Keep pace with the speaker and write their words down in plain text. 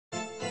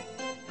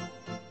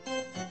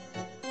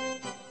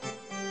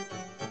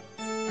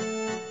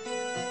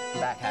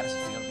back. How does it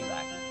feel to be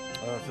back?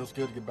 It feels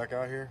good to get back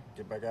out here,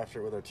 get back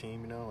after it with our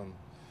team, and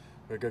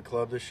we're a good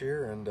club this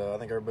year, and I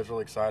think everybody's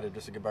really excited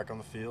just to get back on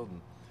the field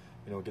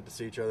and, get to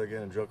see each other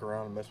again and joke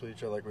around and mess with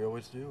each other like we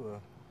always do.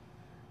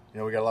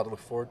 We got a lot to look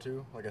forward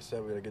to. Like I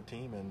said, we got a good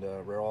team, and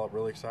we're all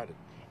really excited.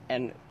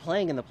 And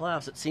playing in the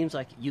playoffs, it seems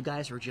like you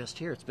guys were just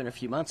here. It's been a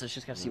few months. It's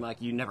just got to seem like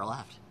you never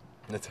left.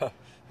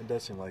 It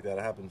does seem like that.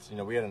 It happens.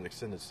 We had an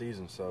extended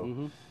season,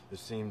 so it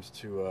seems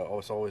to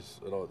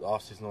the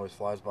off season always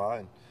flies by,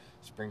 and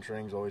spring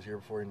training's always here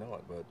before you know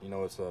it. But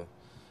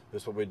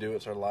it's what we do.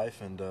 It's our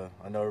life, and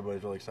I know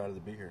everybody's really excited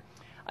to be here.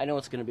 I know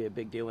it's going to be a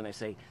big deal when they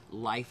say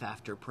life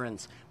after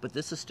Prince, but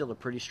this is still a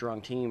pretty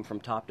strong team from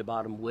top to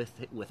bottom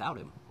without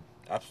him.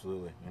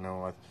 Absolutely.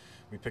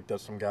 We picked up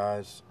some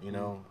guys, and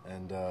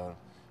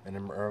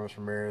then Hermes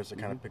Ramirez to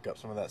kind of pick up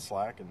some of that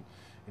slack, and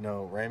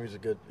Ramey's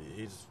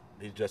he's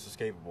just as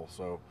capable.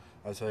 So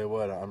I tell you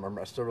what, I'm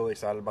still really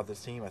excited about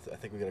this team. I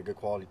think we got a good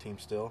quality team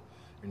still,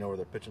 with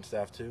our pitching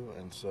staff too,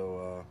 and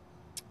so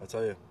I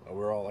tell you,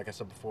 we're all, like I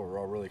said before, we're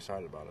all really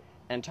excited about it.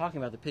 And talking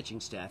about the pitching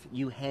staff,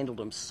 you handled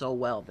them so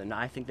well. Then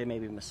I think they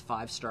maybe missed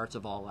 5 starts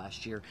of all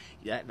last year.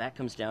 That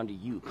comes down to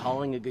you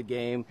calling a good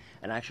game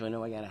and actually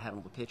knowing how to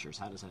handle the pitchers.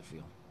 How does that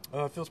feel?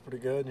 It feels pretty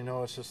good.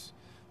 It's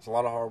a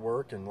lot of hard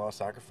work and a lot of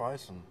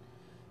sacrifice, and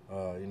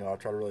I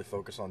try to really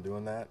focus on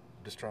doing that.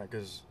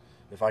 Because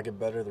if I get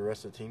better, the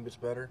rest of the team gets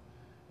better,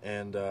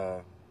 and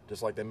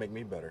just like they make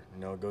me better.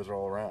 It goes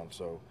all around.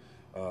 So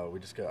I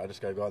just got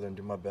to go out there and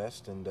do my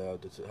best and to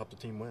help the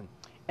team win.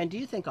 And do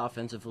you think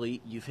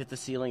offensively you've hit the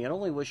ceiling? It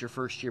only was your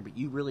first year, but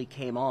you really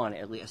came on,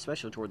 at least,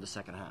 especially toward the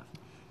second half.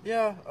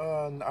 Yeah,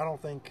 I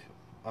don't think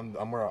I'm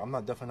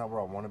definitely not where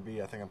I want to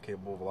be. I think I'm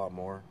capable of a lot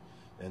more,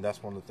 and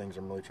that's one of the things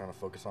I'm really trying to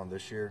focus on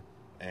this year,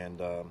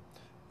 and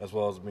as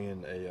well as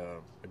being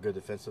a good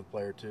defensive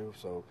player too.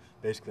 So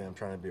basically, I'm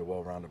trying to be a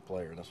well-rounded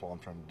player, and that's all I'm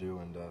trying to do,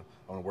 and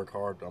I want to work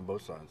hard on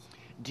both sides.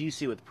 Do you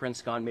see with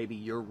Prince gone, maybe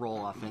your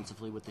role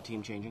offensively with the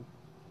team changing?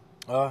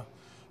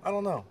 I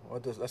don't know.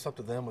 That's up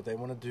to them, what they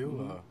want to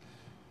do.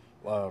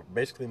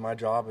 Basically, my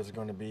job is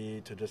going to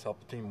be to just help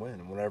the team win.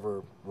 And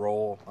whatever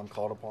role I'm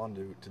called upon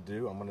to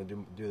do, I'm going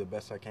to do the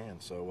best I can.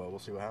 So we'll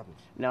see what happens.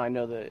 Now, I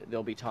know that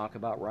there'll be talk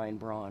about Ryan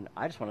Braun.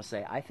 I just want to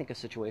say I think a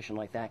situation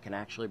like that can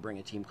actually bring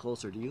a team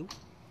closer. Do you?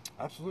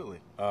 Absolutely.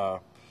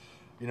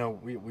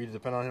 We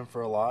depend on him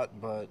for a lot,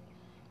 but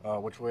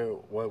which way,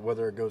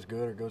 whether it goes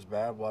good or goes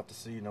bad, we'll have to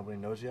see. Nobody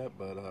knows yet,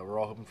 but we're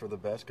all hoping for the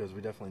best because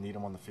we definitely need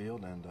him on the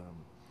field. And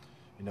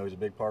he's a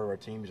big part of our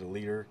team. He's a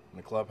leader in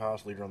the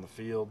clubhouse, leader on the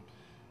field,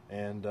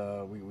 and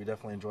we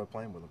definitely enjoy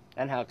playing with him.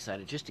 And how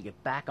excited just to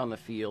get back on the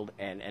field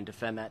and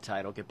defend that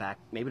title, get back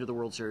maybe to the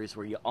World Series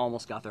where you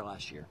almost got there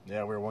last year.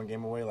 Yeah, we were one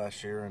game away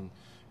last year, and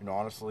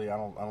honestly, I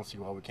don't see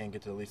why we can't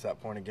get to at least that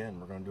point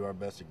again. We're going to do our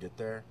best to get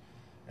there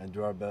and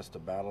do our best to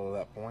battle to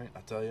that point,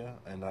 I tell you,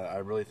 and I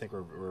really think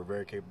we're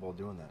very capable of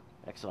doing that.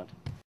 Excellent.